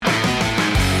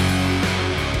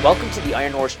Welcome to the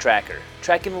Ironhorse Tracker,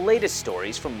 tracking the latest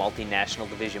stories from multinational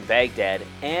Division-Baghdad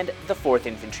and the 4th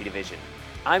Infantry Division.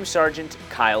 I'm Sergeant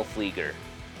Kyle Pflieger.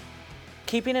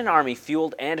 Keeping an army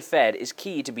fueled and fed is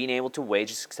key to being able to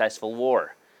wage a successful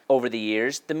war. Over the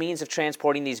years, the means of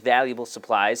transporting these valuable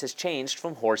supplies has changed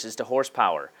from horses to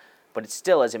horsepower, but it's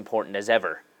still as important as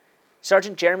ever.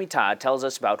 Sergeant Jeremy Todd tells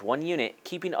us about one unit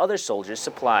keeping other soldiers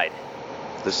supplied.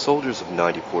 The soldiers of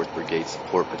 94th Brigade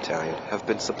Support Battalion have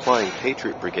been supplying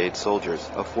Patriot Brigade soldiers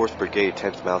of 4th Brigade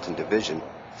 10th Mountain Division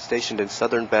stationed in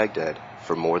southern Baghdad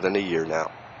for more than a year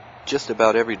now. Just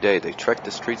about every day they trek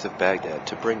the streets of Baghdad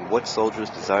to bring what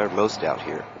soldiers desire most out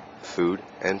here: food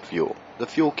and fuel. The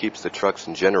fuel keeps the trucks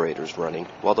and generators running,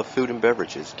 while the food and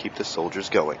beverages keep the soldiers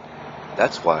going.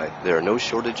 That's why there are no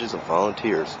shortages of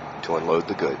volunteers to unload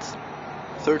the goods.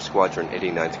 3rd Squadron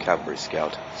 89th Cavalry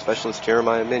Scout, Specialist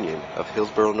Jeremiah Minion of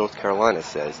Hillsborough, North Carolina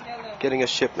says, getting a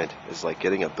shipment is like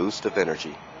getting a boost of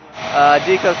energy.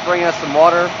 Deco's bringing us some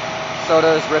water,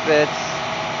 sodas, Rippets,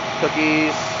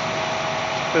 cookies,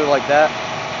 food like that.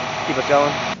 Keep it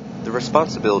going. The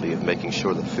responsibility of making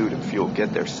sure the food and fuel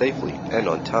get there safely and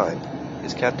on time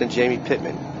is Captain Jamie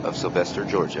Pittman of Sylvester,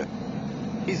 Georgia.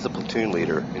 He's the platoon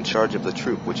leader in charge of the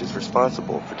troop which is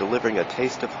responsible for delivering a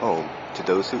taste of home to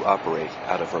those who operate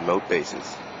out of remote bases.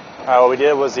 What we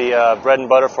did was the bread and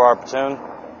butter for our platoon,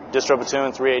 Distro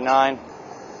Platoon 389.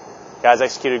 Guys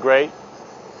executed great,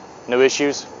 no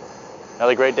issues.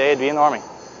 Another great day to be in the Army.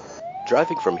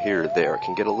 Driving from here to there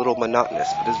can get a little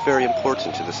monotonous, but is very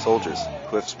important to the soldiers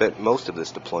who have spent most of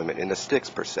this deployment in the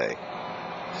sticks per se.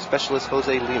 Specialist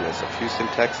Jose Lemus of Houston,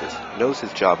 Texas, knows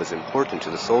his job is important to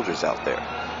the soldiers out there.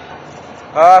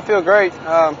 I feel great.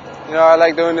 I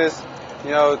like doing this.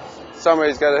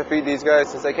 Somebody's got to feed these guys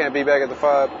since they can't be back at the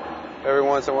FOB every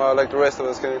once in a while like the rest of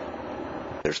us can.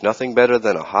 There's nothing better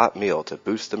than a hot meal to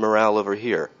boost the morale over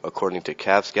here, according to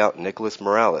Cav Scout Nicholas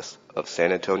Morales of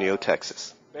San Antonio,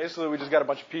 Texas. Basically, we just got a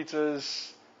bunch of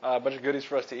pizzas, a bunch of goodies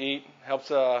for us to eat. Helps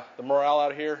the morale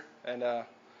out here and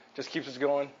just keeps us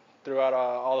going throughout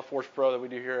all the Force Pro that we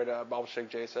do here at Bible Shake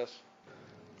JSS.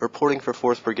 Reporting for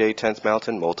 4th Brigade 10th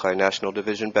Mountain Multinational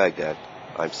Division Baghdad,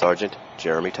 I'm Sergeant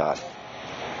Jeremy Todd.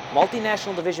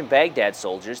 Multinational Division-Baghdad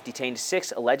soldiers detained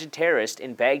 6 alleged terrorists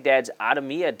in Baghdad's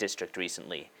Adamiyah district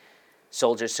recently.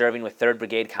 Soldiers serving with 3rd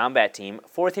Brigade Combat Team,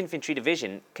 4th Infantry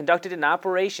Division, conducted an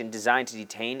operation designed to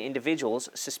detain individuals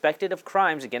suspected of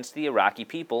crimes against the Iraqi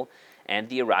people and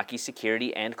the Iraqi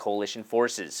security and coalition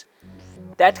forces.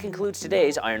 That concludes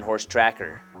today's Ironhorse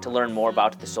Tracker. To learn more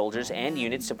about the soldiers and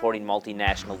units supporting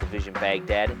Multinational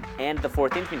Division-Baghdad and the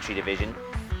 4th Infantry Division,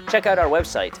 check out our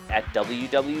website at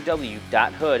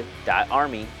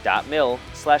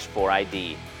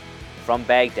www.hood.army.mil/4ID. From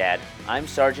Baghdad, I'm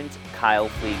Sergeant Kyle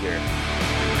Pflieger.